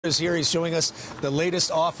Is here. He's showing us the latest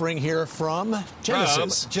offering here from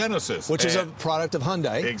Genesis. Genesis. Which is a product of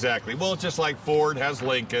Hyundai. Exactly. Well, just like Ford has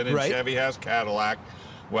Lincoln and Chevy has Cadillac,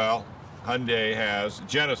 well, Hyundai has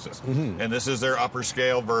Genesis. And this is their upper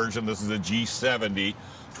scale version. This is a G70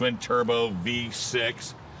 twin turbo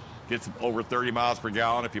V6. Gets over 30 miles per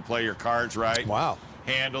gallon if you play your cards right. Wow.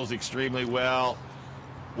 Handles extremely well.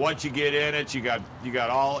 Once you get in it, you got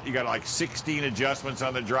like 16 adjustments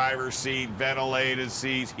on the driver's seat, ventilated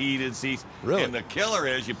seats, heated seats. Really? And the killer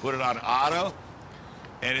is you put it on auto,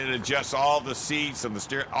 and it adjusts all the seats and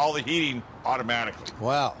all the heating automatically.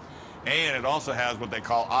 Wow. And it also has what they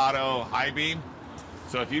call auto high beam.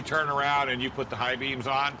 So if you turn around and you put the high beams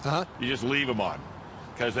on, you just leave them on.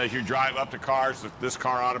 Because as you drive up to cars, this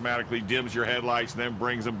car automatically dims your headlights and then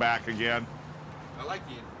brings them back again. I like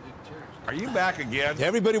the interior. Are you back again?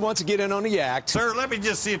 Everybody wants to get in on the act. Sir, let me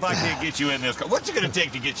just see if I can't get you in this car. What's it going to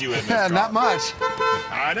take to get you in this car? Not much.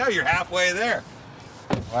 I know, you're halfway there.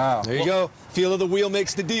 Wow. There you go. Feel of the wheel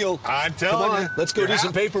makes the deal. I'm telling Come on, you. let's go do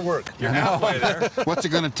some paperwork. You're halfway there. What's it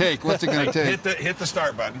going to take? What's it going to take? Hit the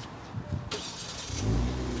start button.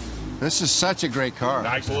 This is such a great car.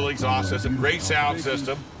 Nice little exhaust system. Great sound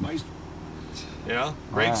system. You know,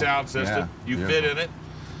 great sound system. Yeah. You fit in it.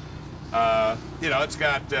 You know, it's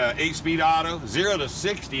got 8-speed auto, 0 to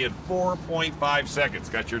 60 in 4.5 seconds.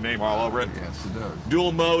 Got your name all over it. Yes, it does.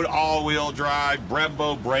 Dual mode, all-wheel drive,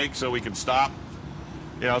 Brembo brakes so we can stop.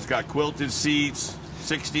 You know, it's got quilted seats,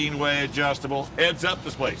 16-way adjustable, heads-up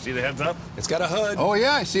display. See the heads-up? It's got a HUD. Oh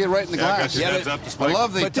yeah, I see it right in the glass. Got your heads-up display. I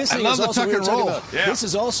love the. But this I thing love is the also, tuck we were and talking roll. about, Yeah. this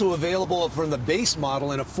is also available from the base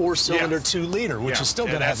model in a 4-cylinder 2-liter, which is still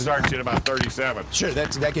going to that have. starts you at about 37. Sure,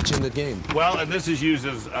 that gets you in the game. Well, and this is used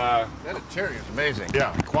as That interior is amazing.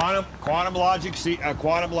 quantum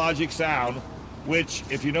logic sound, which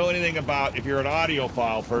if you know anything about, if you're an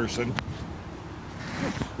audiophile person,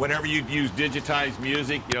 whenever you use digitized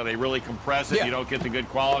music, you know, they really compress it. Yeah. You don't get the good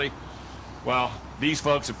quality. Well, these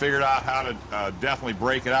folks have figured out how to definitely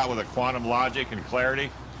break it out with a quantum logic and clarity.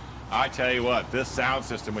 I tell you what, this sound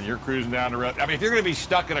system, when you're cruising down the road, I mean, if you're going to be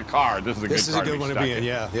stuck in a car, this is a good one to be in.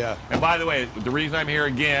 Yeah. And by the way, the reason I'm here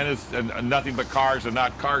again is nothing but cars and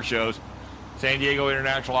not car shows. San Diego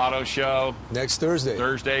International Auto Show. Next Thursday.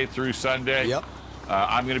 Thursday through Sunday. Yep.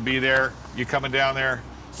 I'm going to be there. You coming down there?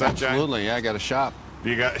 Sunshine? Absolutely. Yeah, I got a shop.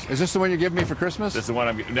 You got. Is this the one you're giving me for Christmas? This is the one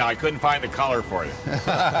I'm. No, I couldn't find the color for you.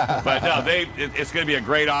 But no, it's going to be a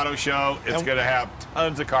great auto show. It's going to have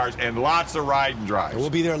tons of cars and lots of ride and drives. We'll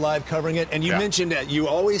be there live covering it. And you mentioned that you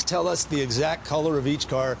always tell us the exact color of each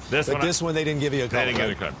car. This one they didn't give you a color. They didn't give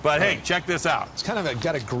you a color. But hey, check this out. It's kind of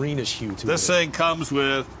got a greenish hue to it. This thing comes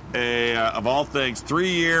with a, of all things,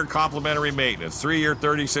 3-year complimentary maintenance, 3-year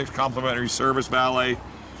 36 complimentary service valet,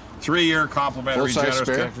 3-year complimentary Full-size generous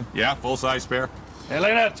spare? protection. Yeah, full-size spare. Hey, look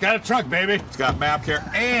at that. It's got a truck, baby. It's got map care,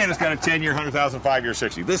 and it's got a 10-year, 100,000, 5-year,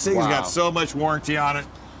 60. This thing's got so much warranty on it.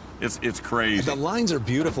 It's crazy. The lines are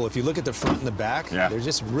beautiful. If you look at the front and the back, they're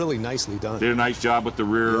just really nicely done. Did a nice job with the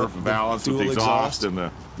rear valance, with the exhaust and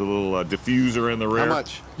the little diffuser in the rear. How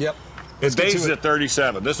much? Yep. It bases at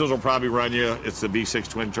 37. This will probably run you, it's the V6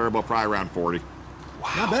 twin turbo, probably around 40.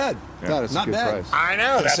 Wow. Not bad. That is Not a good bad. price. I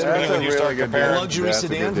know. That's really when you start comparing. Luxury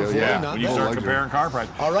sedan for 40, not when you bad. start comparing car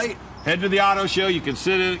prices. All right. Head to the auto show. You can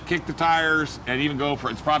sit in it, kick the tires, and even go for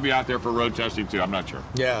it's probably out there for road testing too. I'm not sure.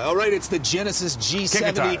 Yeah. All right. It's the Genesis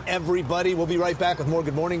G70. Everybody, we'll be right back with more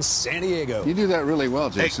Good Morning San Diego. You do that really well,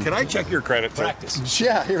 Jason. Hey, can I check your credit? Practice.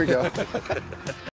 Yeah, here we go.